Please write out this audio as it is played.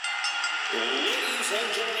Ladies and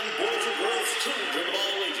gentlemen, boys and girls, children of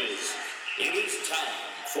all ages, it is time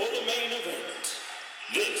for the main event.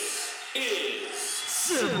 This is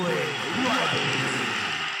Sibling Rivalry.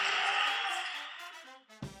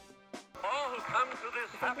 All who come to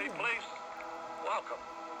this happy place, welcome.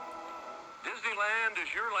 Disneyland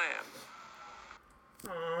is your land.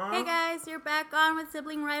 Hey guys, you're back on with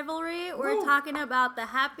Sibling Rivalry. We're talking about the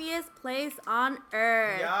happiest place on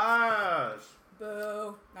earth. Yes. Boo.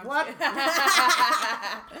 No, I'm What? just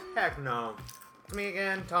kidding. Heck no. It's me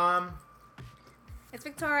again, Tom, It's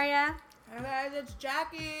Victoria. Hey guys, it's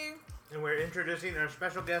Jackie. and we're introducing our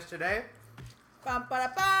special guest today, Bum, ba,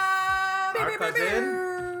 da, bum. our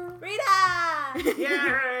cousin. Rita.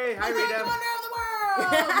 Yay! Hi, The Rita. wonder of the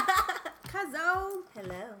world. Cuzzo.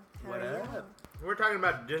 Hello. How What are you? up? We're talking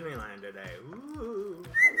about Disneyland today. Ooh.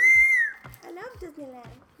 I love Disneyland.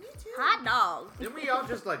 Me too. Hot dog. Didn't we all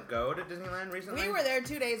just go to Disneyland recently? We were there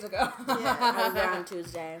 2 days ago. I was there on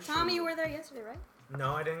Tuesday. Tommy, you were there yesterday, right?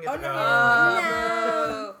 No, I didn't get Oh, to no.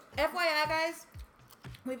 go. No. FYI, guys,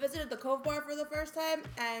 we visited the Cove Bar for the first time,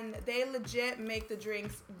 and they legit make the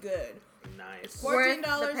drinks good. Nice. Worth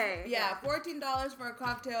 $14. the pay. Yeah, $14 for a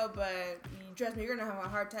cocktail, but trust me, you're gonna have a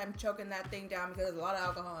hard time choking that thing down because there's a lot of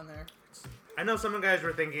alcohol in there. I know some of you guys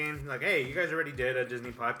were thinking, hey, you guys already did a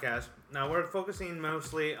Disney podcast. Now we're focusing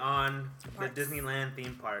mostly on the Parks. Disneyland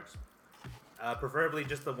theme parks. Preferably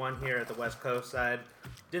just the one here at the West Coast side,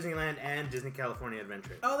 Disneyland and Disney California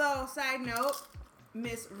Adventure. Although, side note,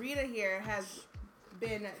 Miss Rita here has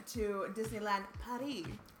been to Disneyland Paris.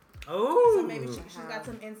 Oh! So maybe she's got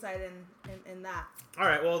some insight in that.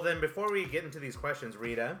 Alright, well then before we get into these questions,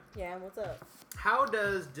 Rita, Yeah, what's up? how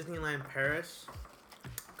does Disneyland Paris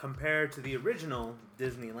compare to the original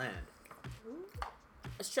Disneyland?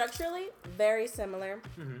 Structurally, very similar.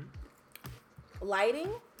 Mm-hmm. Lighting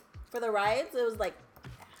for the rides, it was like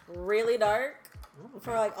really dark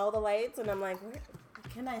for like all the lights, and I'm like, where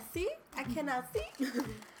can I see? I cannot see.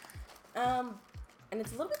 And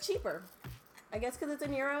it's a little bit cheaper, I guess, because it's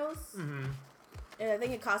in euros, Mm-hmm. and I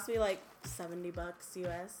think it cost me like $70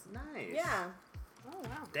 US. Nice. Yeah. Oh, wow.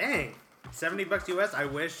 Dang. $70 US? I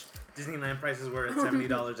wish Disneyland prices were at $70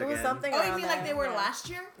 again. It was something. Oh, you around mean like there, they were yeah. last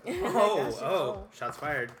year? Oh, shots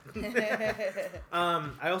fired.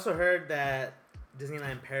 I also heard that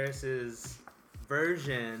Disneyland Paris's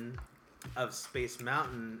version of Space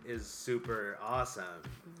Mountain is super awesome.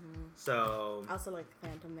 Mm-hmm. So, I also like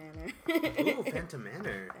Phantom Manor. ooh, Phantom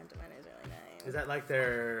Manor. Phantom Manor is really nice. Is that like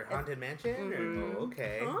their haunted mansion? Mhm. Oh,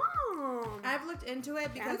 okay. Oh. I've looked into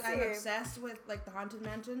it because I'm Fancy. obsessed with like the haunted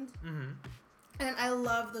mansions, Mm-hmm. and I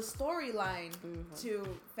love the storyline Mhm. to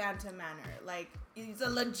Phantom Manor. Like it's a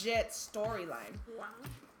legit storyline. Wow.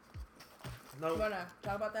 No, You wanna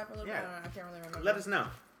talk about that for a little Yeah. bit? I can't really remember. let us know.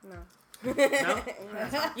 No. No?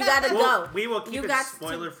 You gotta Well, go. we will keep You it got to-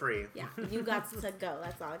 spoiler free. Yeah, you got to go.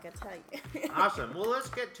 That's all I can tell you. Awesome. Well, let's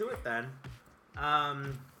get to it then.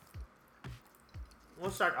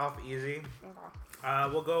 We'll start off easy.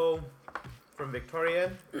 We'll go from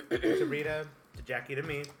Victoria to Rita to Jackie to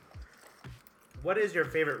me. What is your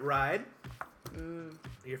favorite ride,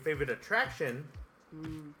 your favorite attraction,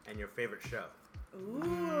 and your favorite show?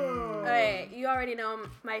 Ooh. Okay, you already know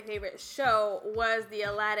my favorite show was the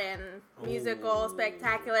Aladdin musical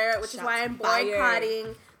spectacular, which is Shots why I'm fired.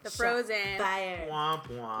 boycotting the Shots Frozen. Fire. Womp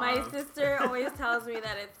womp. My sister always tells me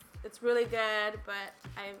that it's really good, but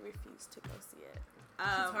I refuse to go see it.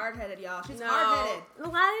 She's hard-headed, y'all. She's No, hard-headed.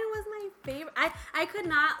 Aladdin was my favorite. I could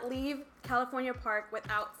not leave California Park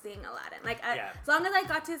without seeing Aladdin. Like, Yeah. as long as I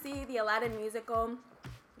got to see the Aladdin musical,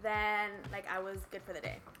 then like I was good for the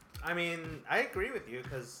day. I mean, I agree with you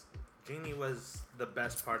because Genie was the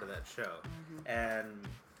best part of that show. And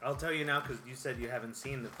I'll tell you now because you said you haven't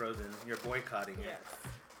seen the Frozen. You're boycotting it.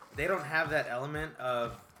 They don't have that element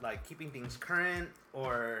of like keeping things current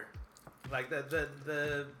or like the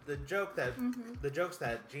joke that the jokes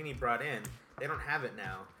that Genie brought in. They don't have it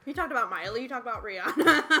now. You talked about Miley. You talked about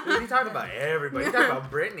Rihanna. Dude, you talk about everybody. You talk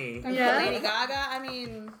about Britney. Yeah. Lady Gaga. I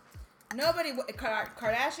mean, nobody.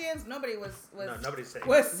 Kardashians. Nobody was No, nobody's saying.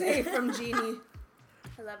 was safe from Genie.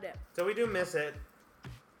 I loved it. So we do miss it,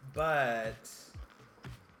 but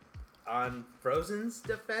on Frozen's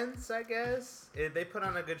defense, I guess they put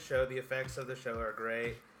on a good show. The effects of the show are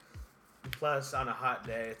great. Plus, on a hot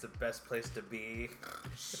day, it's the best place to be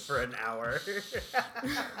for an hour.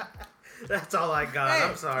 That's all I got. Hey,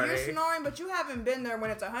 I'm sorry. You're snoring, but you haven't been there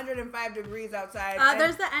when it's 105 degrees outside.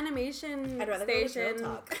 There's the animation I'd rather go with station.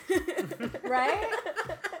 Real Talk. Right?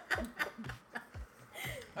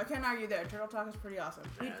 I can't argue there. Turtle Talk is pretty awesome.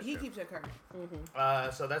 Yeah, He sure. keeps it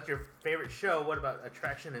current. So that's your favorite show. What about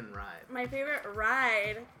attraction and ride? My favorite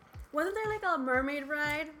ride Wasn't there like a mermaid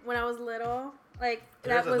ride when I was little? Like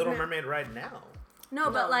There's that a was Little Mermaid right now. No,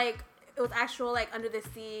 No. but like it was actual like under the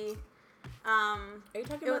sea. Are you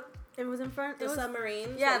talking It, about it was in front. the It was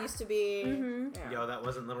submarines yeah. that used to be? Mhm. Yeah. Yo, that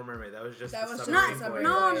wasn't Little Mermaid. That was just That the was just submarine the voyage. submarine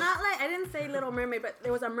no, voyage. not like I didn't say Little Mermaid, but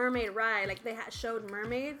there was a mermaid ride. Like they showed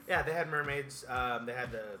mermaids. Yeah, they had mermaids. They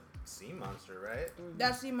had the sea monster, right?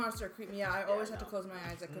 That sea monster creeped me out. I always had to no. close my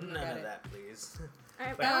eyes. I couldn't None look at of it. that, please.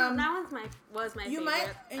 Alright, But- that was my You favorite. might-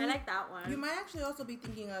 and I you- like that one. You might actually also be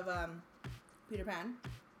thinking of Peter Pan.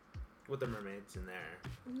 With the mermaids in there.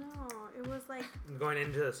 No, it was like Going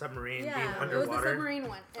into the submarine, being it was underwater. the submarine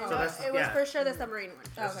one. Oh, It so was, that's- yeah. for sure the submarine one.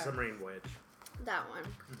 That's Okay. a submarine voyage. That one.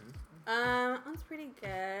 That one's pretty good.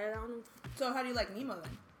 That one- So how do you like Nemo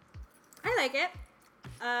then? I like it.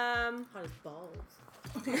 Hot as balls.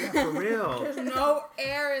 For real. There's no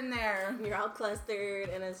air in there. You're all clustered,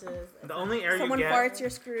 and it's just. The only air someone you get. farts, you're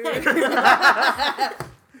screwed.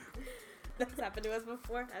 That's happened to us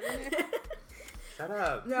before, hasn't it? Shut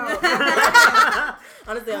up. No.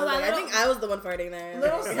 Honestly, I was like, I think I was the one farting there.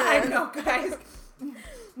 Little side note, guys.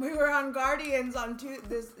 We were on Guardians on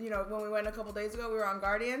when we went a couple days ago. We were on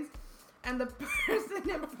Guardians, and the person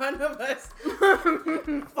in front of us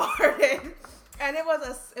farted, and it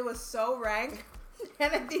was so rank.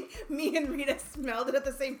 And I think me and Rita smelled it at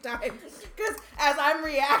the same time, because as I'm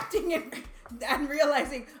reacting and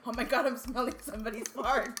realizing, oh my god, I'm smelling somebody's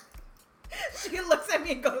fart. She looks at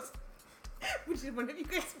me and goes, "Which is one of you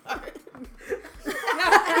guys fart?"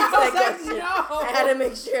 I was like, no. I had to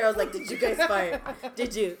make sure. I was like, did you guys fart?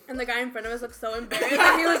 Did you? And the guy in front of us looked so embarrassed.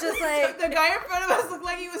 And he was just like, The guy in front of us looked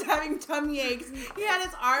like he was having tummy aches. He had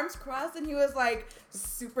his arms crossed and he was like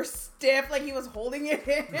super stiff, like he was holding it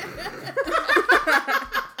in.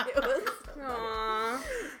 It was. "Aw,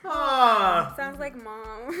 Ah. sounds like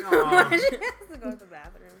mom." Aw. She has to go to the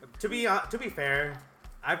bathroom. To be fair,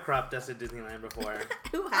 I've crop dusted Disneyland before.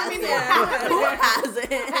 Who I hasn't? mean, yeah. Who hasn't?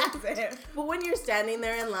 That's it. But when you're standing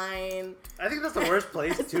there in line, I think that's the worst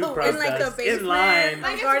place to In, crop In like the dust. basement In line.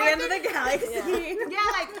 Like, of it's Guardians like of the Galaxy. Yeah.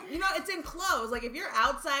 Yeah, like, it's enclosed. Like, if you're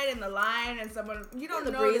outside in the line and someone, you don't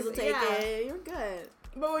the know. breeze will take it. You're good.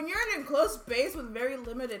 But when you're in an enclosed space with very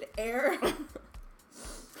limited air,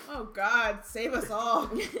 oh God, save us all.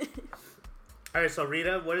 All right, so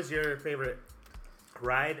Rita, what is your favorite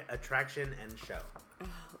ride, attraction, and show?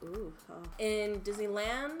 Ooh. Oh. In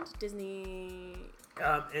Disneyland, Disney.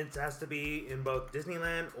 It has to be in both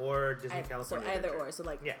Disneyland or Disney California. So either Adventure. or. So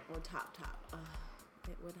like, Yeah. or top.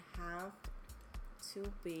 It would have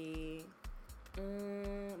to be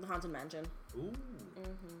the Haunted Mansion. Ooh.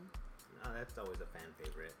 Oh, that's always a fan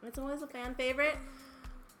favorite. It's always a fan favorite,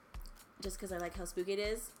 just because I like how spooky it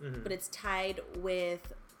is. Mhm. But it's tied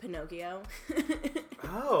with Pinocchio.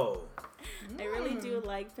 Oh. I really do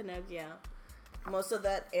like Pinocchio. Most of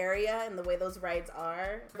that area and the way those rides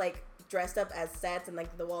are, like dressed up as sets and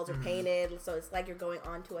like the walls are painted, so it's like you're going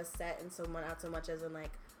onto a set and not so much as in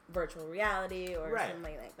like virtual reality or Right.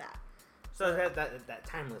 something like that. So it had that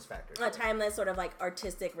timeless factor. A timeless sort of like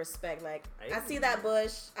artistic respect. Like I see that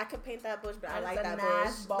bush, I could paint that bush, but I That like is a that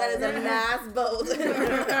nice bush. boat. That is a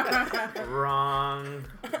nice boat. Wrong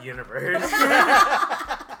universe.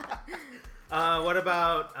 What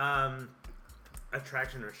about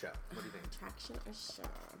attraction or show? What do you think? Attraction or show?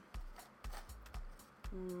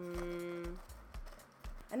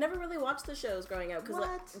 I never really watched the shows growing up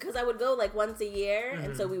because I would go like once a year,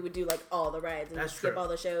 and so we would do like all the rides and That's just skip true. all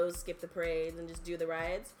the shows, skip the parades, and just do the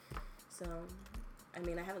rides. So, I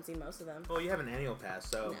mean, I haven't seen most of them. Well, you have an annual pass,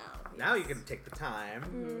 so No, now you yes. can take the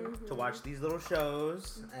time to watch these little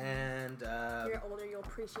shows and You're older, you'll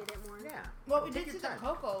appreciate it more. yeah. Well, we Take did your see the time.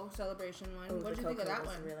 Coco celebration one. Ooh, What did the you think of Coco that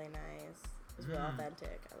was one? really nice. It was real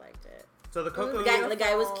authentic. I liked it. So the Coco. The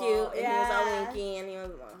guy was cute, and he was all Yeah. winky,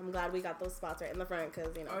 and I'm glad we got those spots right in the front because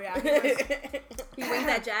Oh, yeah, He wins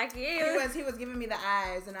that Jackie. He was giving me the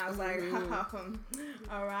eyes, and I was like,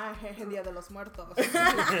 all right, Dia de los Muertos.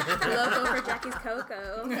 Loco for Jackie's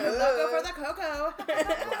Coco. Loco for the Coco.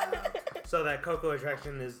 So that Coco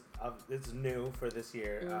attraction is it's new for this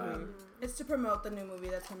year, It's to promote the new movie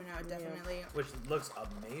that's coming out, definitely. which looks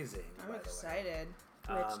amazing. I'm by the way. excited.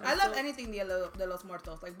 Um, I love anything Dia de los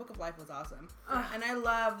Muertos. Like, Book of Life was awesome. And I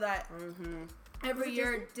love that every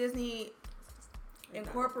year Disney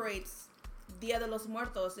incorporates Dia de los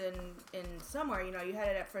Muertos in somewhere. You know, you had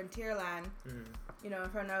it at Frontierland, you know, in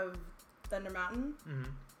front of Thunder Mountain.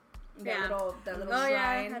 Yeah. That little Oh shrine. yeah,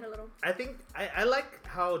 I had a little. I think I like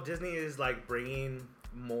how Disney is like bringing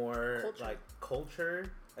more Culture. like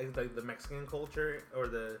culture, like the Mexican culture or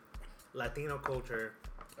the Latino culture.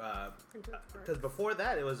 Because before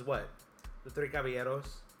that, it was what? The Three Caballeros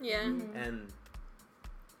Yeah. and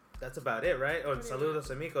that's about it, right? Oh, and Saludos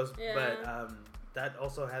Amigos, Yeah. but that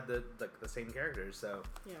also had the same characters. So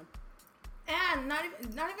Yeah. And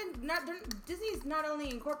Disney's not only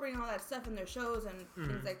incorporating all that stuff in their shows and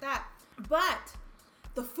things like that, but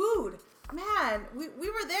the food. Man, we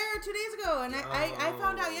were there 2 days ago, and I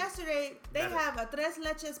found out yesterday they have a Tres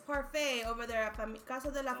Leches parfait over there at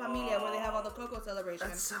Casa de la Familia, where they have all the Coco celebrations.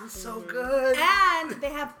 that sounds so good. And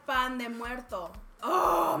they have pan de muerto.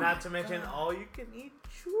 Oh, Not to mention all you can eat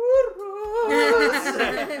churros.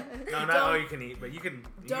 No, not all you can eat, but you can.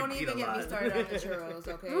 don't eat even a get lot. me started on the churros,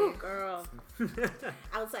 okay? Ooh, girl.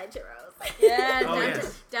 Outside churros. Yeah, Oh, downtown,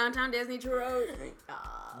 yes. downtown Disney churros.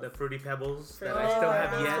 The Fruity Pebbles that Oh, I still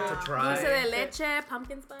have yeah. yet to try. Dulce de leche,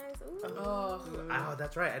 pumpkin spice. Ooh. Oh, Oh,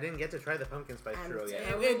 that's right. I didn't get to try the pumpkin spice churro yet.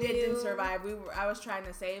 it didn't survive. I was trying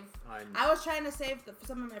to save. I'm- I was trying to save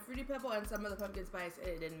some of my Fruity Pebble and some of the pumpkin spice.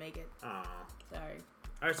 It didn't make it. Aw. Sorry.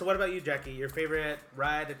 All right. So what about you, Jackie? Your favorite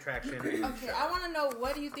ride attraction? Okay, I want to know,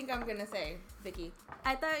 what do you think I'm gonna say, Vicky?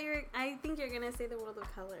 I think you're gonna say The World of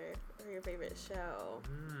Color or your favorite show.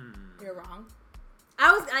 You're wrong.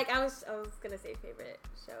 I was gonna say favorite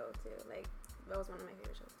show too. Like that was one of my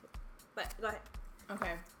favorite shows too. But go ahead.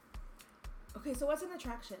 Okay. Okay, so what's an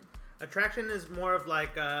attraction? Attraction is more of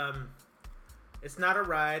like it's not a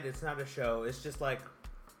ride, it's not a show. It's just like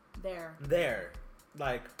there,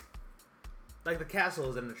 like the castle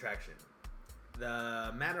is an attraction.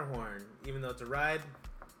 The Matterhorn, even though it's a ride,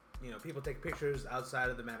 people take pictures outside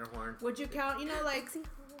of the Matterhorn. Would you count? Like, Pixie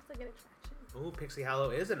Hollow's a good attraction. Ooh, Pixie Hollow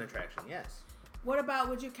is an attraction. Yes. what about?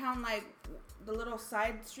 Would you count like the little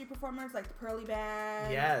side street performers, like the Pearly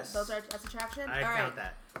Band? Yes. Those are that's attraction. I All count right.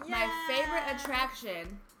 that. My favorite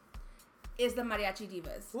attraction is the Mariachi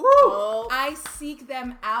Divas. Woo! Oh, I seek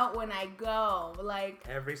them out when I go. Like,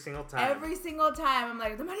 Every single time. every single time, I'm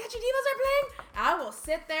like, the Mariachi Divas are playing. I will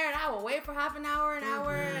sit there and I will wait for half an hour,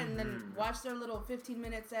 and then watch their little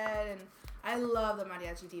 15-minute set. And I love the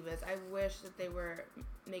Mariachi Divas. I wish that they were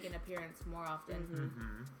making an appearance more often.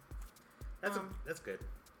 That's good.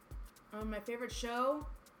 My favorite show.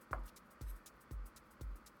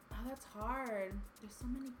 Oh, that's hard. There's so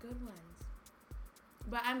many good ones.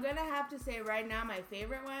 But I'm gonna have to say right now, my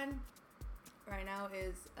favorite one right now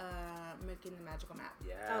is Mickey and the Magical Map.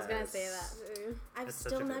 Yeah. I was gonna say that too. I've That's such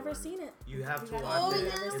still a good never one. seen it. You have to gotta- watch Oh, it.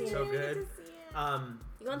 yeah, It's seen so it. good.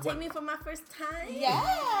 You gonna take me for my first time?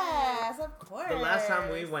 Yes, of course. The last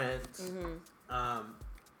time we went,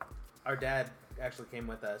 our dad actually came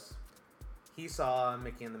with us. He saw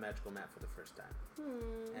Mickey and the Magical Map for the first time.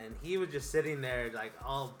 And he was just sitting there, like,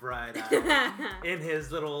 all bright-eyed in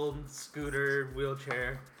his little scooter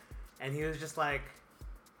wheelchair. And he was just like,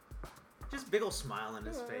 just big ol' smile on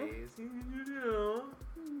his face.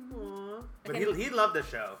 Aw. But he loved the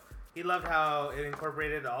show. He loved how it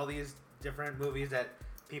incorporated all these different movies that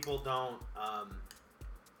people don't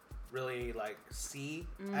really, like, see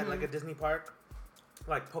at, like, a Disney park.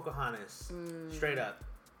 Like Pocahontas, straight up,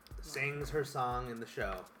 sings her song in the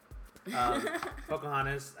show.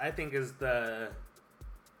 Pocahontas, I think, is the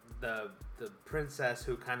princess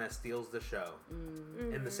who kind of steals the show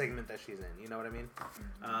in the segment that she's in. You know what I mean?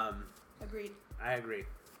 Agreed. I agree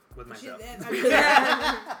with myself. I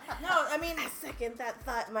mean, I second that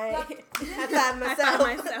thought. I thought I thought myself.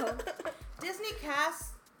 myself. Disney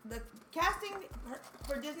the casting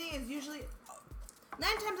for Disney is usually 9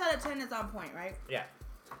 times out of 10 is on point, right? Yeah.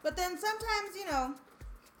 But then sometimes,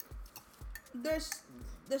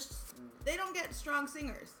 they don't get strong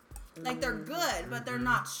singers. Like, they're good, but they're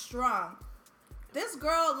not strong. This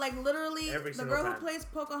girl, like, literally, Every the single girl time. who plays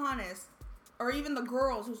Pocahontas, or even the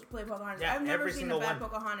girls who play Pocahontas, Yeah, I've never every seen a single bad one.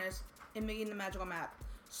 Pocahontas in Mickey and the Magical Map.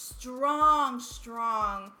 Strong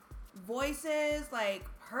voices, like,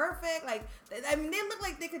 perfect. Like, I mean, they look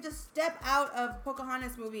like they could just step out of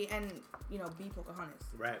Pocahontas movie and, be Pocahontas.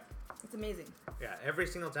 Right. It's amazing. Yeah, every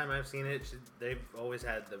single time I've seen it, they've always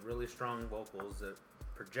had the really strong vocals that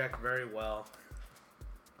project very well.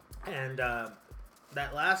 And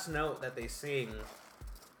that last note that they sing,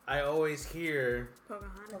 I always hear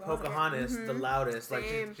Pocahontas the loudest. Like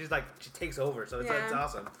Same. she takes over, so it's Yeah.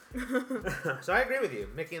 awesome. So I agree with you.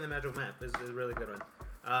 Mickey and the Magical Map is a really good one.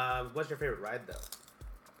 What's your favorite ride though?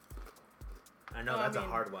 I know that's a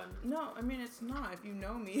hard one. No, I mean, it's not, if you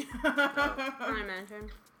know me. Haunted Mansion.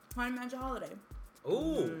 Haunted Mansion Holiday.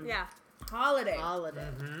 Ooh. Yeah. Holiday. Holiday.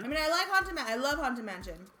 I mean, I like Haunted Mansion. I love Haunted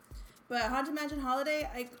Mansion. But Haunted Mansion Holiday,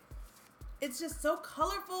 it's just so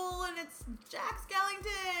colorful, and it's Jack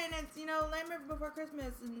Skellington. It's, Nightmare Before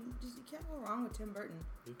Christmas, and just, you can't go wrong with Tim Burton.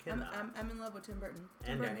 You cannot. I'm in love with Tim Burton.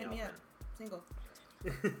 Tim And Burton, Danny hit me up. Elfman. Single.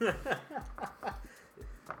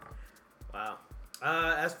 Wow.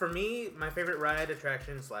 As for me, my favorite ride,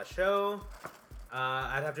 attraction / show,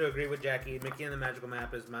 I'd have to agree with Jackie. Mickey and the Magical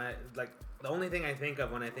Map is the only thing I think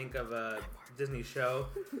of when I think of a Disney show.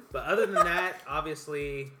 But other than that,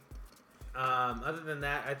 obviously,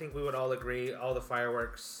 I think we would all agree all the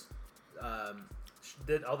fireworks,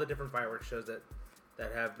 all the different fireworks shows that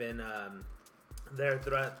have been there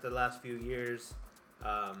throughout the last few years,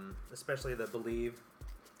 especially the Believe,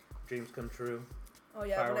 Dreams Come True. Oh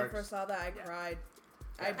yeah, fireworks. when I first saw that, I cried.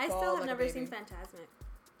 I still have never seen Fantasmic.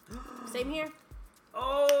 Same here.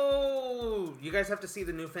 Oh, you guys have to see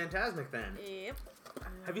the new Fantasmic then. Yep.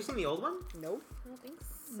 Have you seen the old one? Nope. I don't think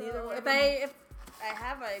so. Neither one of If them. I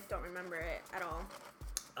have, I don't remember it at all.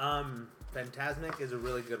 Fantasmic is a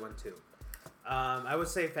really good one too. I would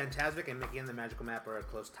say Fantasmic and Mickey and the Magical Map are a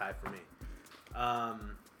close tie for me.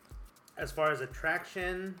 As far as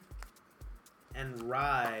attraction and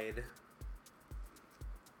ride,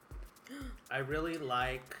 I really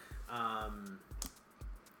like.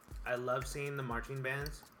 I love seeing the marching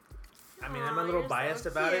bands. I mean, I'm a Aw, little you're biased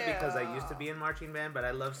so about it because I cute. used to be in marching band, but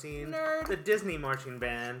I love seeing Nerd. the Disney marching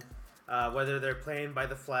band, whether they're playing by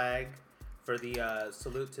the flag for the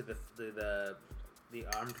salute to the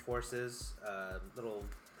armed forces little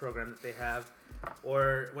program that they have,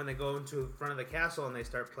 or when they go into front of the castle and they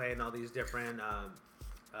start playing all these different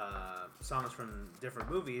songs from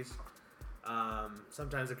different movies.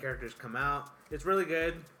 Sometimes the characters come out. It's really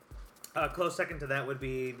good. Close second to that would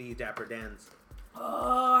be the Dapper Dans.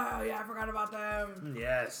 Oh yeah, I forgot about them.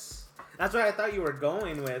 Yes, that's what I thought you were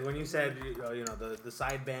going with when you said the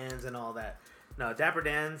side bands and all that. No, Dapper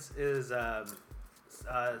Dans is.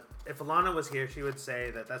 If Alana was here, she would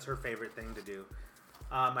say that that's her favorite thing to do.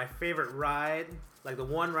 My favorite ride, like the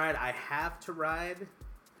one ride I have to ride,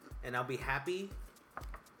 and I'll be happy,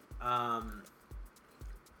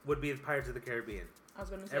 would be Pirates of the Caribbean. I was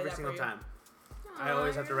gonna say Every that single for you. time. I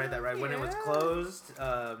always have to ride that ride. When it was closed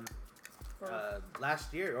For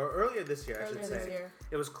last year, or earlier this year, I earlier should this say. year.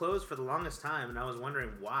 It was closed for the longest time, and I was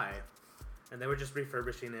wondering why. And they were just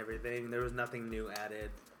refurbishing everything. There was nothing new added.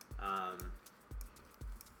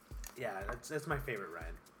 Yeah, that's my favorite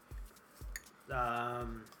ride.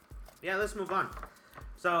 Yeah, let's move on.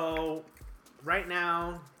 So, right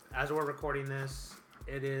now, as we're recording this,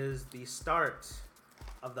 it is the start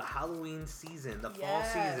of the Halloween season, the fall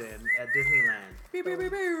Yes. season at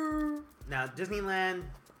Disneyland. Now, Disneyland,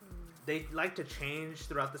 they like to change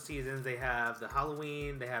throughout the seasons. They have the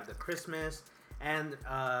Halloween, they have the Christmas, and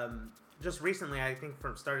just recently, I think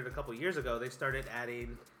started a couple years ago, they started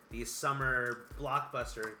adding these summer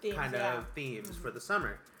blockbuster Themes, kind yeah. of themes for the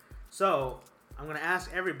summer. So, I'm going to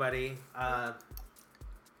ask everybody,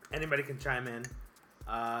 anybody can chime in,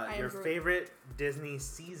 your agree. favorite Disney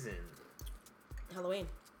season. Halloween.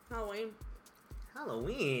 Halloween.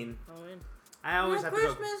 Halloween? Halloween. I always have to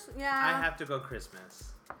go. Christmas. Yeah. I have to go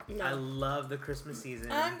Christmas. No. I love the Christmas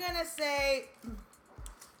season. I'm gonna say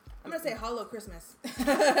Hollow Christmas.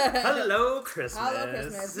 Hello Christmas. Hollow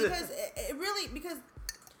Christmas because it really because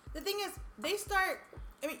the thing is they start.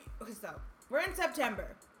 I mean, okay, so we're in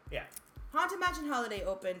September. Yeah. Haunted Mansion Holiday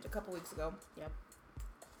opened a couple weeks ago. Yep.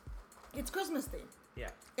 It's Christmas themed. Yeah.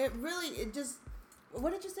 It just.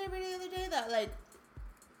 What did you say the other day that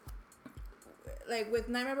like with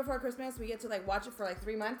Nightmare Before Christmas we get to like watch it for like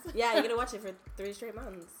 3 months? Yeah, you're gonna watch it for 3 straight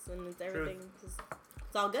months, and it's everything.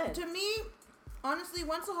 It's all good. To me, honestly,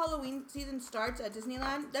 once the Halloween season starts at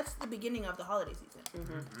Disneyland, that's the beginning of the holiday season.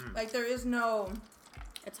 Mm-hmm. Like there is no.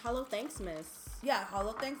 It's Hollow Thanksmas. Yeah,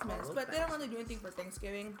 Hollow Thanksmas, Hollow but they don't Thanksmas. really do anything for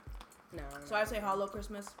Thanksgiving. No. So I say Hollow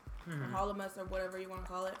Christmas, Mm-hmm. or Hallowmas, or whatever you want to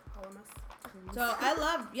call it. Hallowmas. So I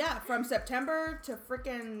love, from September to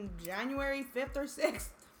freaking January 5th or 6th,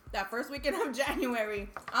 that first weekend of January,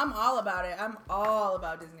 I'm all about it. I'm all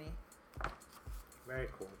about Disney. Very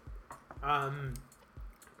cool.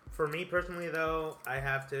 For me personally, though, I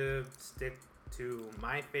have to stick to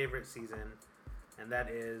my favorite season, and that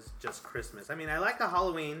is just Christmas. I mean, I like the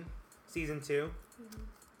Halloween season too,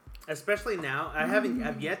 especially now.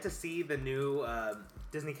 I've yet to see the new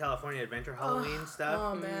Disney California Adventure Halloween stuff.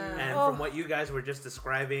 Oh, man. And from what you guys were just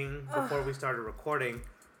describing before we started recording,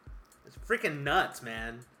 it's freaking nuts,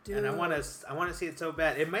 man. And I want to see it so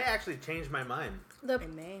bad. It may actually change my mind.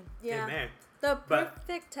 In May. Yeah. It may. The But-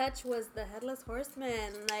 perfect touch was the Headless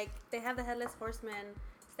Horseman. Like they have the Headless Horseman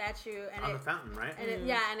statue, and On the fountain, right? and it,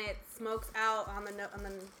 and it smokes out on the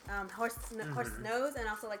horse nose, and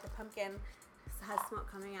also like the pumpkin has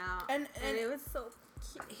smoke coming out, And it was so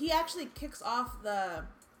cute. he actually kicks off the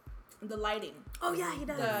lighting. Oh yeah, he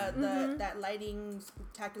does. The that lighting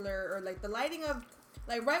spectacular, or like the lighting of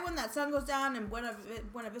Like right when that sun goes down and Buena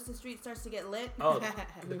Vista Street starts to get lit. Oh,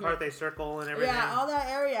 the Carthay Circle and everything. Yeah, all that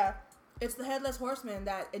area. It's the Headless Horseman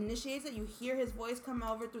that initiates it. You hear his voice come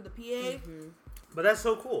over through the PA. But that's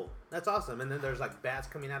so cool. That's awesome. And then there's like bats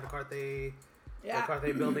coming out of Carthay, the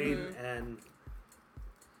Carthay building, and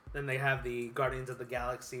then they have the Guardians of the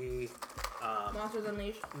Galaxy,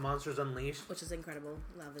 Monsters Unleashed, which is incredible.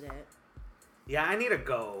 Love it. Yeah, I need to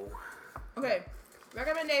go. Okay,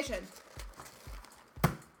 recommendation.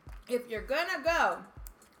 If you're gonna go,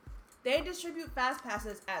 they distribute fast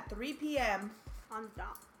passes at 3 p.m. On the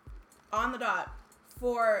dot. On the dot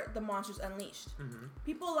for the Monsters Unleashed.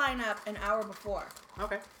 People line up an hour before.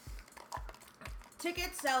 Okay.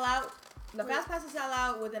 Tickets sell out. The fast passes sell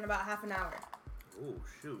out within about half an hour. Ooh,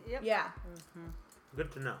 shoot. Yep. Yeah.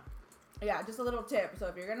 Good to know. Yeah, just a little tip. So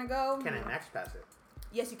if you're gonna go, Can I max pass it?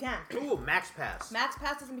 yes, you can. Ooh, max pass. Max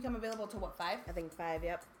pass doesn't become available till what, 5? I think 5.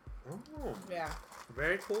 Yep. Oh, Yeah.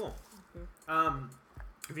 very cool.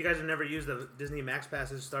 If you guys have never used the Disney Max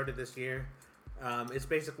Passes, started this year. It's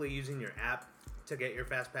basically using your app to get your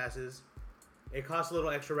fast passes. It costs a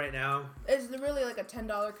little extra right now. It's really like a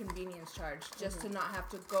 $10 convenience charge just to not have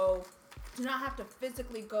to go, to not have to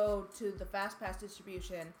physically go to the fast pass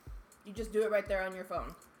distribution. You just do it right there on your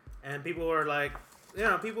phone. And people were like, you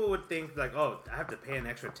know, people would think like, oh, I have to pay an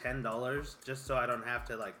extra $10 just so I don't have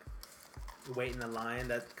to like wait in the line.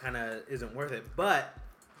 That kind of isn't worth it. But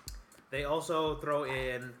they also throw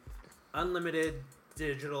in unlimited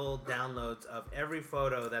digital downloads of every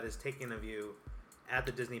photo that is taken of you at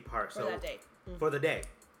the Disney park. For that day. For the day.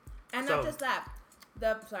 And So- not just that.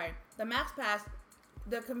 The Max Pass,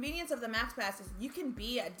 the convenience of the Max Pass is you can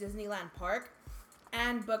be at Disneyland Park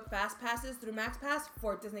and book fast passes through Max Pass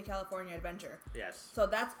for Disney California Adventure. Yes. So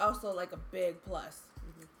that's also like a big plus.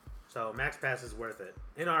 So Max Pass is worth it.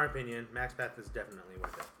 In our opinion, Max Pass is definitely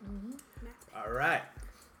worth it. All right.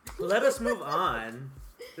 Let us move on.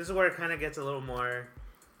 This is where it kind of gets a little more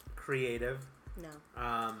creative. No.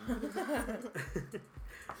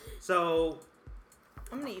 So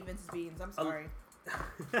I'm gonna eat Vince's beans. I'm sorry.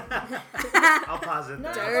 I'll pause it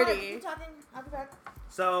No, there. go ahead. Keep talking. I'll be back.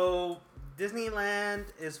 So Disneyland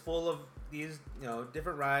is full of these, you know,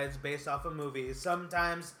 different rides based off of movies.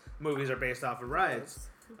 Sometimes movies are based off of rides,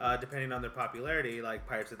 depending on their popularity, like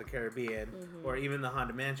Pirates of the Caribbean or even the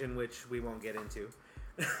Haunted Mansion, which we won't get into.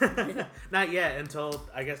 Not yet, until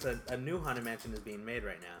I guess a new Haunted Mansion is being made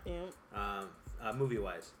right now,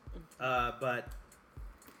 movie-wise. But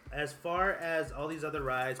as far as all these other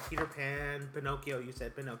rides, Peter Pan, Pinocchio, you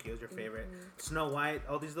said Pinocchio is your favorite, Snow White,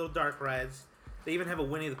 all these little dark rides. They even have a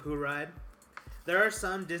Winnie the Pooh ride. There are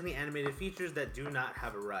some Disney animated features that do not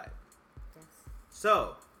have a ride. Yes.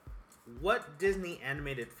 So, what Disney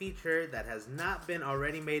animated feature that has not been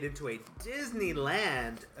already made into a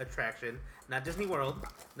Disneyland attraction, not Disney World,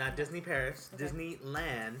 not Disney Paris,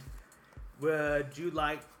 Disneyland, would you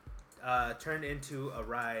like turned into a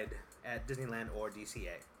ride at Disneyland or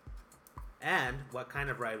DCA? And what kind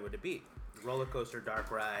of ride would it be? Roller coaster, dark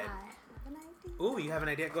ride. I have an idea. Ooh, you have an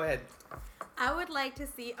idea? Go ahead. I would like to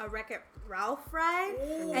see a Wreck-It Ralph ride,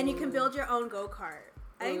 and you can build your own go-kart.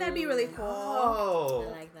 I think that'd be really cool. Oh,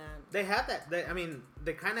 I like that. They have that.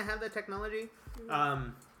 They kind of have that technology.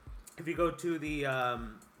 If you go to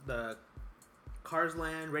the Cars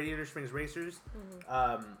Land Radiator Springs Racers,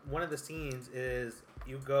 one of the scenes is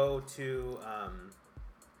you go to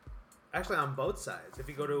actually on both sides. If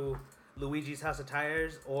you go to Luigi's House of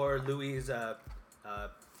Tires or Louie's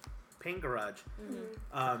paint garage,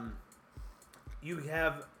 you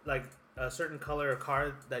have like a certain color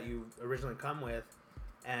car that you originally come with.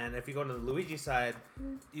 And if you go to the Luigi side,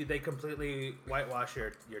 they completely whitewash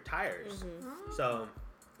your tires. So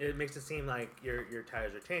it makes it seem like your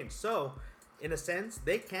tires are changed. So in a sense,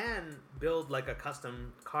 they can build like a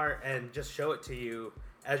custom car and just show it to you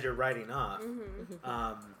as you're riding off.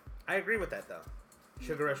 I agree with that though.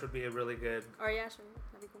 Sugar Rush would be a really good. Or yeah, sure,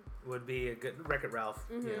 that'd be cool. Would be a good Wreck-It Ralph.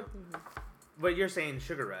 You know. But you're saying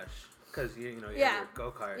Sugar Rush because you have your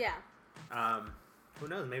go kart. Yeah. Who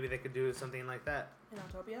knows? Maybe they could do something like that. In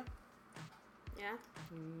Autopia? Yeah.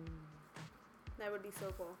 That would be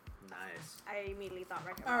so cool. Nice. I immediately thought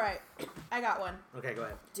Wreck-It All Ralph. right. I got one. Okay, go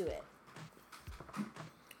ahead. Do it. Do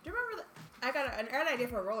you remember I got an idea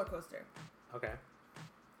for a roller coaster. Okay.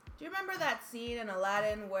 Do you remember that scene in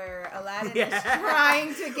Aladdin where Aladdin Yeah. is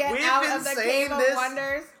trying to get We've out been of the saying Cave this. of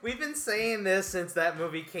Wonders? We've been saying this since that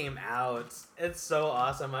movie came out. It's so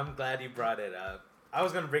awesome. I'm glad you brought it up. I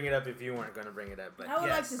was going to bring it up if you weren't going to bring it up, but I would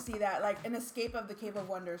yes. like to see that, like an escape of the Cave of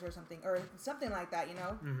Wonders or something like that, you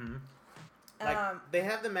know? Mm-hmm. Like, they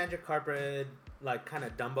have the Magic Carpet, like, kind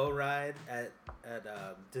of Dumbo ride at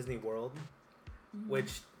Disney World.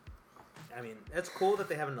 which, I mean, it's cool that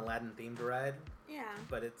they have an Aladdin themed ride, Yeah.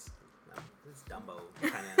 but it's Dumbo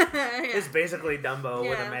kind of. Yeah. It's basically Dumbo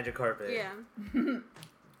with Yeah. a magic carpet. Yeah.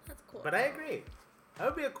 That's cool. But I agree. That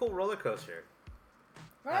would be a cool roller coaster.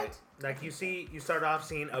 Right? Like you start off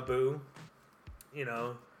seeing Abu, you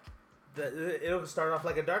know, it'll start off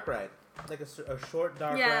like a dark ride, like a short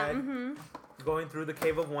dark Yeah. ride, Mm-hmm. going through the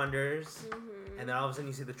Cave of Wonders, and then all of a sudden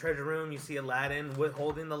you see the treasure room, you see Aladdin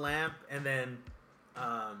holding the lamp, and then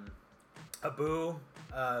Abu,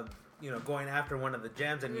 going after one of the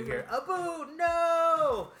gems, and you hear Abu,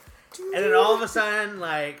 no, and then all of a sudden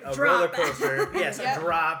like a roller coaster, yes, Yep. a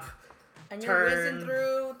drop. And you're whizzing Turn.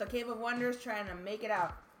 through the Cave of Wonders trying to make it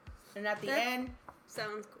out. And at the That- end,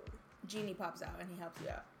 Sounds cool. Genie pops out and he helps you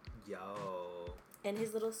out. Yo. And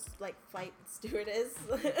his little like flight stewardess.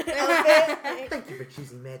 Thank you for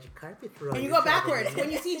choosing magic carpet for all And you your go backwards. travel.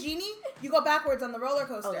 When you see Genie, you go backwards on the roller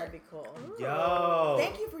coaster. Oh, that'd be cool. Yo.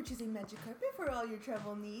 Thank you for choosing magic carpet for all your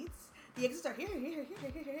travel needs. The exits are here.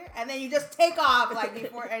 And then you just take off like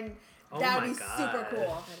before, and Oh that my would be super gosh.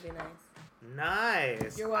 cool. That'd be nice.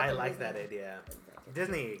 Nice. You're welcome, I like Disney. that idea.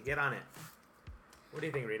 Disney, get on it. What do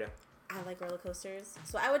you think, Rita? I like roller coasters,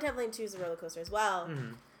 so I would definitely choose a roller coaster as well.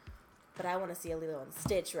 Mm-hmm. But I want to see a Lilo and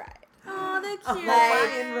Stitch ride. Oh, they're cute.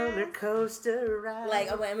 Like- roller coaster ride.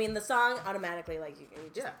 Like, I mean, the song automatically, like, you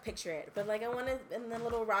just Yeah. picture it. But, like, I want to, in the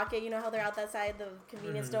little rocket, you know how they're out that side, the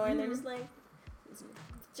convenience store, and they're just, like,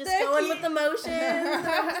 just They're going cute. with the motions. And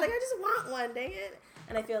I'm just like, I just want one, dang it.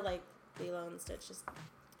 And I feel like Lilo and Stitch just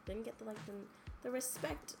didn't get the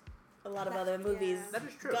respect a lot of other movies That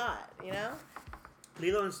is true. got, you know?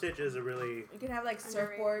 Lilo and Stitch is a really You can have like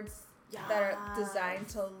Underrated. surfboards that are Yes. designed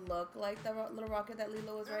to look like the little rocket that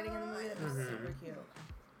Lilo was riding in the movie. That'd be Mhm. super cute.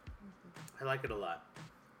 I like it a lot.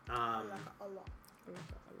 A lot. I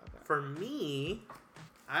love that. For me,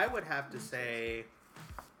 I would have to say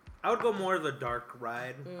I would go more of a dark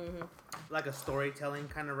ride, like a storytelling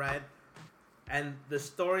kind of ride. And the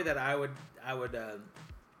story that I would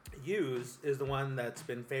use is the one that's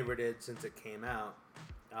been favorited since it came out.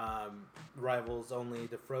 Rivals only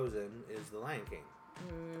to Frozen is The Lion King.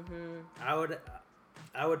 I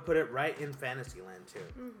would put it right in Fantasyland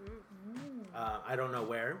too. I don't know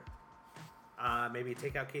where. Maybe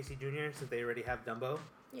take out Casey Jr. since they already have Dumbo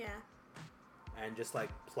Yeah. and just like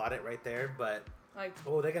plot it right there. But Like,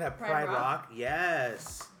 they could have Pride Rock.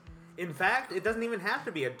 Yes. In fact, it doesn't even have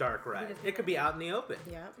to be a dark ride. It could be out in the open.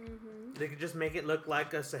 Yeah. They could just make it look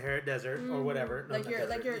like a Sahara Desert or whatever. No, like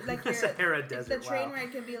not your desert. Sahara the Desert. train wow.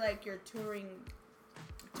 ride could be like you're touring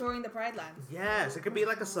the Pride Lands. Yes, it could be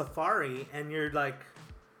like a safari, and you're like,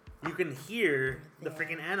 you can hear the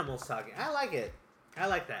freaking animals talking. I like it. I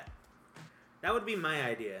like that. That would be my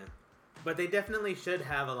idea. But they definitely should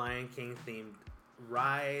have a Lion King themed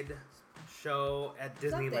ride show at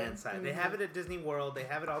Disneyland side. They have it at Disney World. They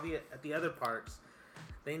have it at the other parks.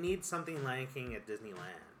 They need something Lion King at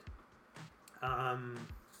Disneyland.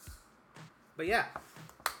 But yeah.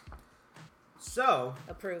 So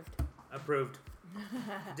Approved. approved.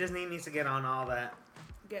 Disney needs to get on all that.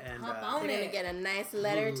 Get And, hop uh, on We're going to it. get a nice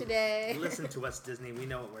letter today. Listen to us, Disney. We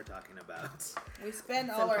know what we're talking about. We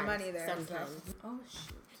spend all our Sometimes, money there. sometimes. So. Oh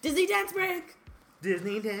shoot. Disney Dance Break!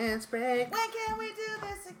 Disney Dance Break. When can we do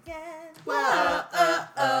this again? Whoa,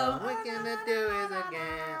 what can I do is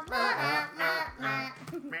again.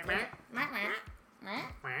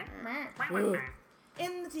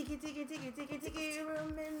 In the tiki tiki tiki tiki tiki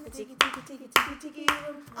room, in the tiki tiki tiki tiki tiki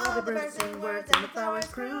room, all the birds sing words and the flowers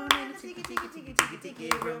croon in the tiki tiki tiki tiki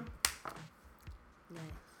tiki room.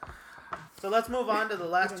 So let's move on to the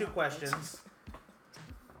last two questions.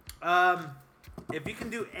 If you can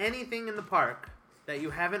do anything in the park that you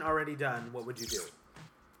haven't already done, what would you do?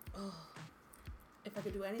 If I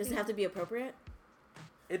could do anything, Does it have to be appropriate?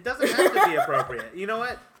 It doesn't have to be appropriate. You know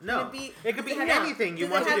what? No. It could be does it have- anything you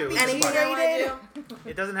does want it to have do. to be in the Anything park. I wanna do?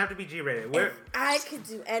 It doesn't have to be G-rated. We're If I could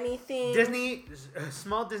do anything. Disney,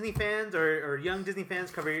 small Disney fans or young Disney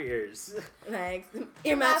fans, cover your ears. Like,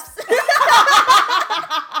 earmuffs.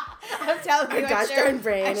 I'm telling you, Our gosh darn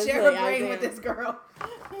brain I is share really a brain out with there. this girl.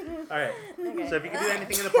 All right. Okay. So if you could do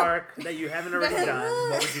anything in the park that you haven't already done,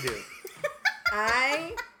 what would you do?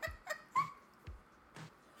 I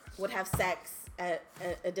would have sex at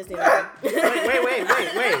a Disneyland. Wait.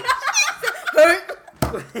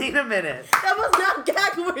 Wait a minute. That was not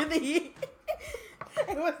gag worthy.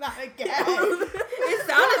 It was not a gag. It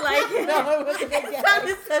sounded like it. No, it wasn't a It gag.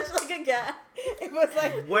 sounded such like a gag. It was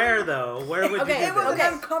like Where though? Where would Okay, you it do was this? okay.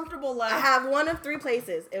 an uncomfortable laugh. I have one of three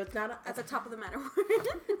places. It was not At the top of the matter.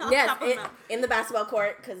 yes, in the basketball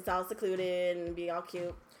court because it's all secluded and be all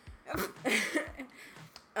cute.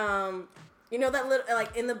 You know that little,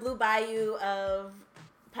 like, in the Blue Bayou of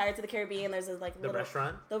Pirates of the Caribbean, there's this, like, The little...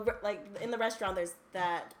 restaurant? Like, in the restaurant, there's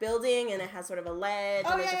that building, and it has sort of a ledge,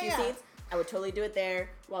 Oh, and there's yeah, a few yeah. seats. I would totally do it there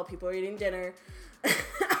while people are eating dinner.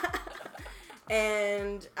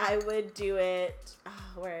 And I would do it,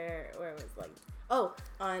 where it was, like... Oh,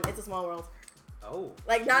 on It's a Small World. Oh.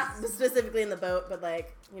 Like, not specifically in the boat, but,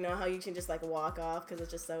 like, you know how you can just, like, walk off because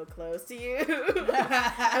it's just so close to you?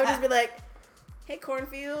 I would just be like, hey,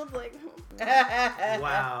 cornfield, like...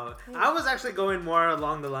 Wow. I was actually going more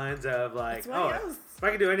along the lines of, like, That's what it is. if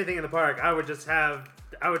I could do anything in the park, I would just have...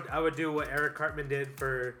 I would do what Eric Cartman did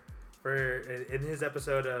for in his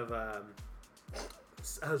episode of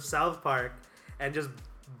South Park, and just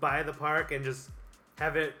buy the park and just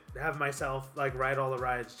have myself like ride all the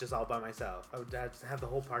rides just all by myself. I would have the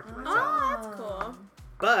whole park to myself. Oh, that's cool.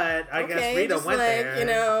 But I guess Rita just went like, there. you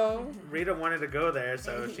know... Rita wanted to go there,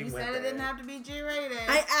 so He she went said there. it didn't have to be G-rated.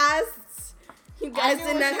 I asked. You guys knew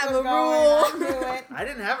did where not she have was a going. rule. I knew it. I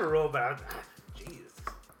didn't have a rule, but jeez.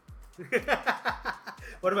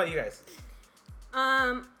 What about you guys?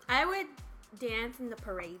 I would dance in the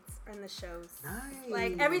parades or in the shows. Nice.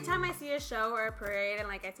 Like every time I see a show or a parade and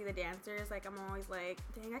like I see the dancers, like I'm always like,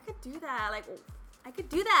 dang, I could do that. Like I could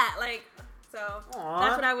do that. Like so Aw.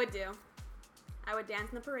 that's what I would do. I would dance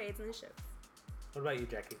in the parades and the shows. What about you,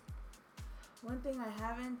 Jackie? One thing I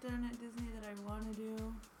haven't done at Disney that I want to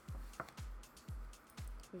do.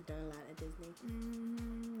 We've done a lot at Disney.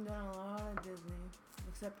 Done a lot of Disney,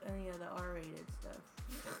 except any of the R-rated stuff.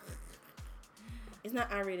 It's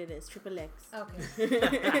not R-rated, it's triple X. Okay.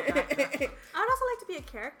 I would also like to be a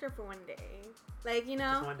character for one day. Like, you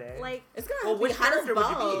know, Just one day? like It's gonna Well, be which hot as character would you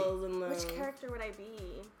be? balls. And which character would I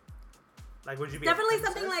be? Like, would you be Definitely a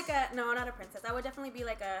something like princess? a not a princess. I would definitely be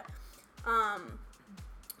like a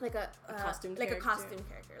costume like character. a costume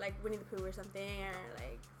character, like Winnie the Pooh or something, or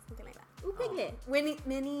like something like that. Ooh, Piglet.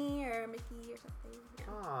 Minnie or Mickey or something.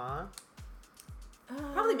 Yeah. Aw.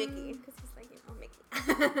 Probably Mickey because he's like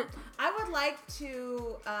Mickey. I would like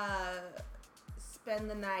to spend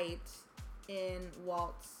the night in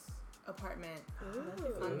Walt's apartment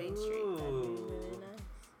on Main Street Ooh.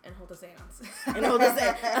 and hold a seance. And all this,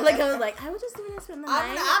 I was like, I would just want to spend the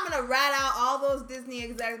night. I'm gonna rat out all those Disney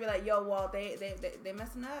execs. Be like, yo, Walt, they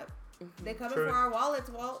messing up. They coming Truth. for our wallets,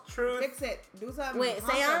 Walt. Truth. Fix it. Do something. Wait,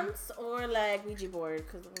 awesome. seance or like Ouija board?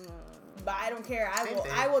 Cause, But I don't care. Same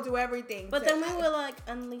thing. I will do everything. but to- then we will like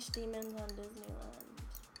unleash demons on Disneyland.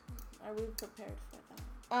 Are we prepared for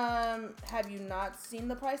that? Have you not seen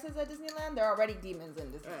the prices at Disneyland? There are already demons in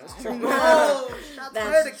Disneyland. That's true. Oh, shots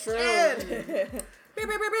That's fired true. again. Beep,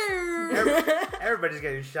 beep, beep, beep. Everybody's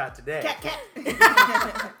getting shot today.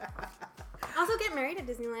 Also, get married at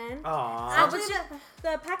Disneyland. Aw. Actually,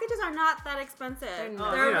 the packages are not that expensive. They're Oh,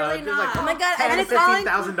 not. They're you know, really just not. like Oh my God, $10,000 and to it's all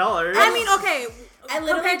 $15,000. I mean, okay. I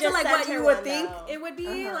literally compared to just like sent what her you would one, think though. it would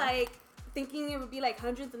be, like thinking it would be like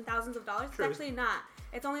hundreds and thousands of dollars. True. It's actually not.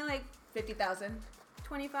 It's only like 50,000.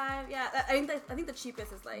 25. Yeah, I think the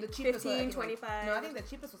cheapest is like The cheapest 15, was, I think, 25. No, I think the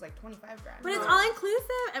cheapest was like 25 grand. But it's all inclusive.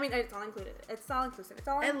 I mean, it's all included. It's all inclusive. It's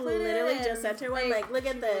all I included. literally just sent her one. Like, look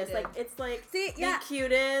at she this. really Like, it's like See, the yeah.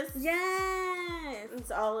 cutest. Yes.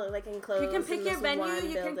 It's all like enclosed. You can pick in your this venue. one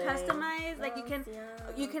You can building. customize. Like you can, Yeah.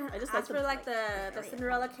 you can I just ask for like the area.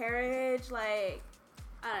 Cinderella carriage. Like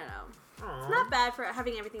I don't know. Aw. It's not bad for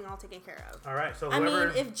having everything all taken care of. All right, so I whoever.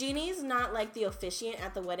 mean, if Jeannie's not like the officiant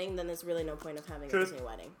at the wedding, then there's really no point of having Truth. a Disney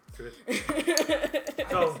wedding. Truth. I'm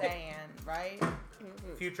So- just saying, right?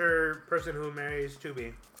 Future person who marries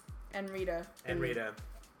Tubi And Rita. and Rita.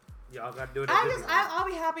 Y'all got to do it at Disneyland. I'll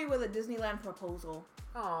be happy with a Disneyland proposal.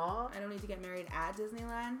 Aw. I don't need to get married at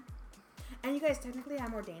Disneyland. And you guys, technically,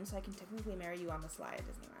 I'm ordained, so I can technically marry you on the sly at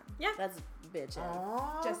Disneyland. Yeah. That's bitch.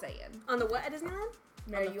 Aw. Just saying. On the what at Disneyland?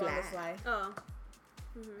 Marry the you on the fly. sly. Oh.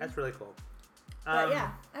 That's really cool. But yeah,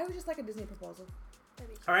 I would just like a Disney proposal.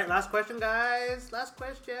 All right, last question, guys. Last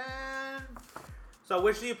question. So,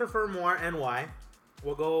 which do you prefer more and why?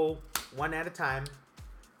 We'll go one at a time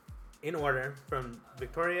in order from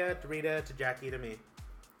Victoria to Rita to Jackie to me.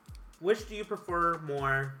 Which do you prefer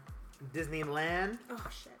more, Disneyland Oh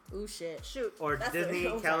shit. Ooh shit. Shoot. or That's Disney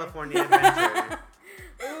okay. California Adventure?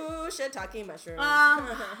 Ooh shit. Talking mushrooms.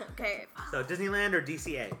 Okay. So, Disneyland or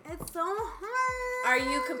DCA? It's so hard. Are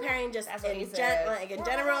you comparing just That's what he in said. like in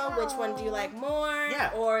general? Which one do you like more?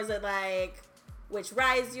 Yeah. Or is it like which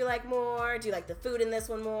rides do you like more? Do you like the food in this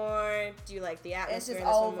one more? Do you like the atmosphere just in this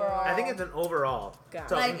one overall. more? I think it's an overall. Got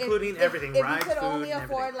So, it. Like, including everything, if rides, you could food, only and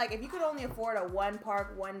afford, everything. like, if you could only afford a one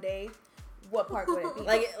park one day, what park would it be?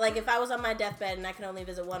 Like if I was on my deathbed and I could only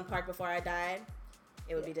visit one park before I died,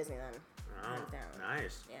 it would be Disneyland. Oh, hands down.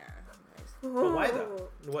 nice. Yeah. Nice. But why though?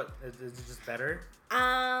 What is it just better?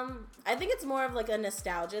 I think it's more of like a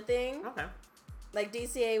nostalgia thing. Okay. Like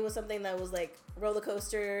DCA was something that was like roller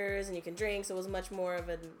coasters and you can drink, so it was much more of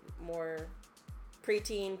a more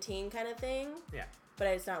preteen teen kind of thing. Yeah. But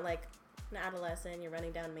it's not like an adolescent. You're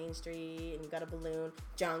running down Main Street and you got a balloon.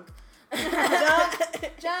 Junk.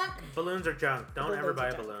 Junk. Balloons are junk. Don't Balloons ever buy are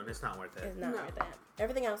a junk. balloon. It's not worth it. It's not worth it.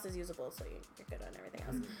 Everything else is usable, so you're good on everything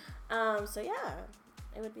else. So yeah,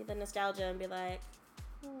 it would be the nostalgia and be like,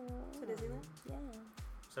 To Disneyland? yeah.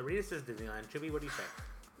 So Rita says Disneyland. Chubby, what do you say?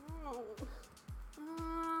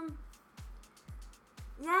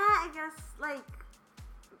 Yeah, I guess like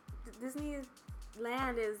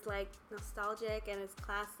Disneyland is like nostalgic and it's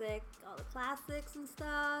classic, all the classics and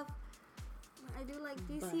stuff. I do like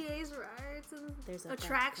DCA's rides and There's a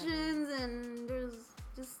attractions and there's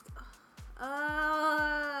just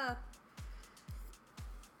I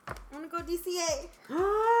want to go DCA.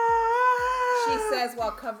 She says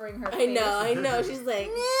while covering her face. I know. She's like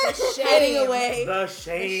shame. hiding away. The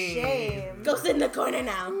shame. Shame. Go sit in the corner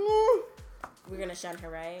now. We're gonna shun her,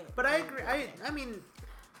 right? But I agree. I mean,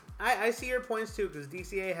 I see your points too, because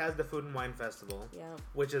DCA has the Food and Wine Festival, Yeah.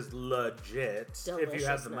 which is legit if you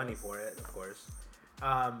have the money for it, of course.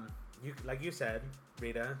 You like you said,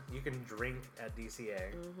 Rita, you can drink at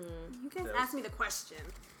DCA. You guys Those- asked me the question.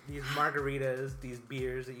 These margaritas, these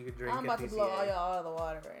beers that you can drink I'm about at to blow all DCA. y'all out of the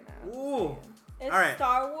water right now. Ooh, Is All right.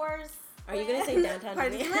 Star Wars? Are you gonna say downtown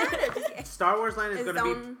Disneyland? Star Wars Land is It's going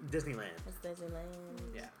to on- be Disneyland. It's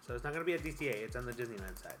Disneyland. Yeah, so it's not going to be at DCA. It's on the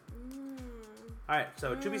Disneyland side. All right,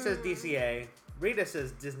 so Chubby says DCA. Rita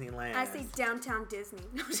says Disneyland. I say downtown Disney.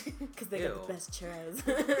 Because they got Ew. the best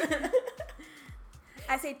churros.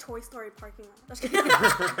 I say Toy Story parking lot.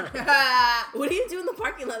 What do you do in the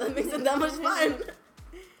parking lot that makes it that much fun?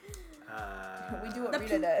 We do what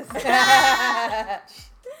Rita does.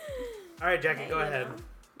 All right, Jackie, go you ahead. know.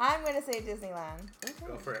 I'm going to say Disneyland.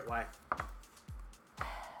 Go for it. Why?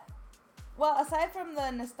 Well, aside from the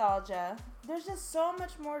nostalgia, there's just so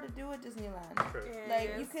much more to do at Disneyland. True.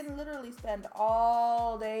 Like, you can literally spend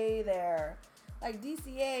all day there. Like,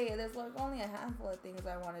 DCA, there's like only a handful of things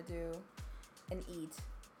I want to do and eat.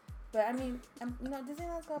 But, I mean,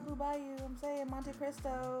 Disneyland's got Blue Bayou. I'm saying Monte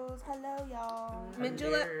Cristo's. Hello, y'all. Mint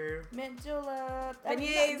julep. Hello. Mint julep. I mean,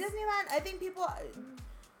 Beignets. Disneyland, I think people...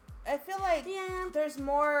 I feel like Yeah. there's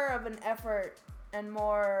more of an effort and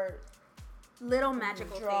more Little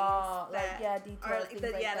magical draw, things. like, that details, are, things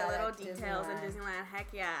the like that little at details in Disneyland. Disneyland. Heck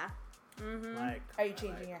yeah. Mm-hmm. Like, Are you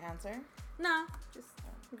changing your answer? No, just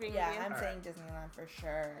agreeing Yeah, with you. I'm All saying Disneyland for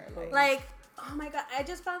sure. Like, oh my god, I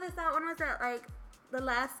just found this out. When was that? Like, the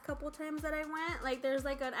last couple times that I went, like, there's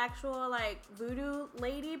like an actual like voodoo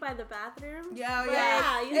lady by the bathroom. yeah, Like,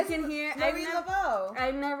 yeah. you can hear. Marie Laveau.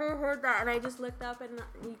 I never heard that, and I just looked up and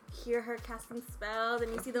you hear her casting spells,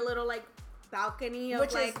 and you see the little like balcony of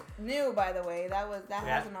Which like is new, by the way. That Yeah.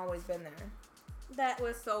 hasn't always been there. that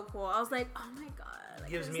was so cool. I was like, oh my god. Like,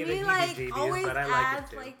 Gives me Disney, the like heebie-jeebies, always but I like it adds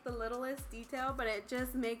too. like the littlest detail, but it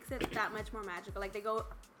just makes it that much more magical. Like they go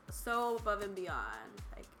so above and beyond.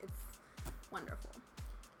 Like it's wonderful.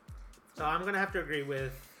 So I'm going to have to agree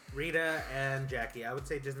with Rita and Jackie. I would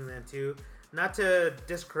say Disneyland too. Not to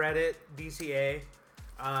discredit DCA,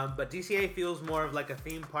 but DCA feels more of like a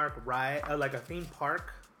theme park ride, like a theme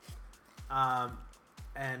park.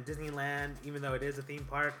 And Disneyland, even though it is a theme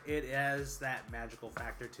park, it has that magical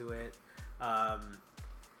factor to it.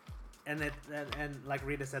 And like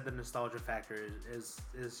Rita said, the nostalgia factor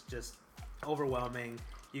is just overwhelming.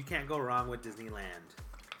 You can't go wrong with Disneyland.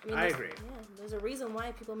 I there's- agree. Yeah, there's a reason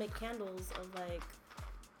why people make candles of like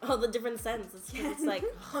all the different scents. It's like,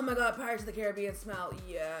 Oh my god, Pirates of the Caribbean smell.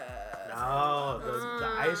 Yes. No, the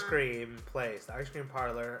ice cream place, the ice cream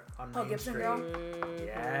parlor on Main Gibson Street. Girl?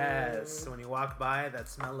 Yes, when you walk by, that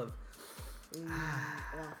smell of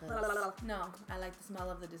No, I like the smell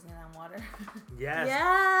of the Disneyland water. yes.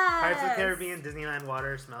 Yes. Pirates of the Caribbean, Disneyland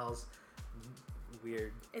water smells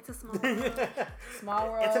weird. It's a small world. Small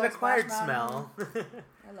World. It's an acquired Splash Mountain. smell.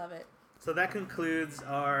 I love it. So that concludes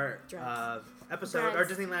our episode, our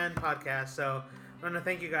Disneyland podcast. So I want to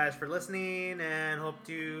thank you guys for listening and hope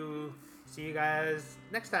to see you guys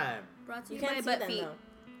next time. Brought to you you by can't see Butt them Feet.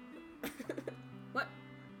 though. What?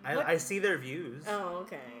 I see their views. Oh,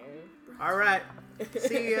 okay. All right.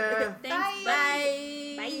 See ya. Thanks.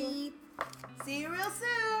 Bye. Bye. See you real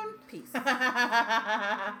soon. Peace.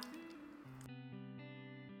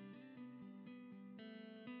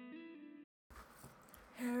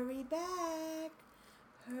 Hurry back.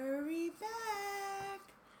 Hurry back.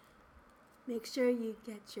 Make sure you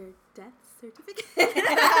get your death certificate.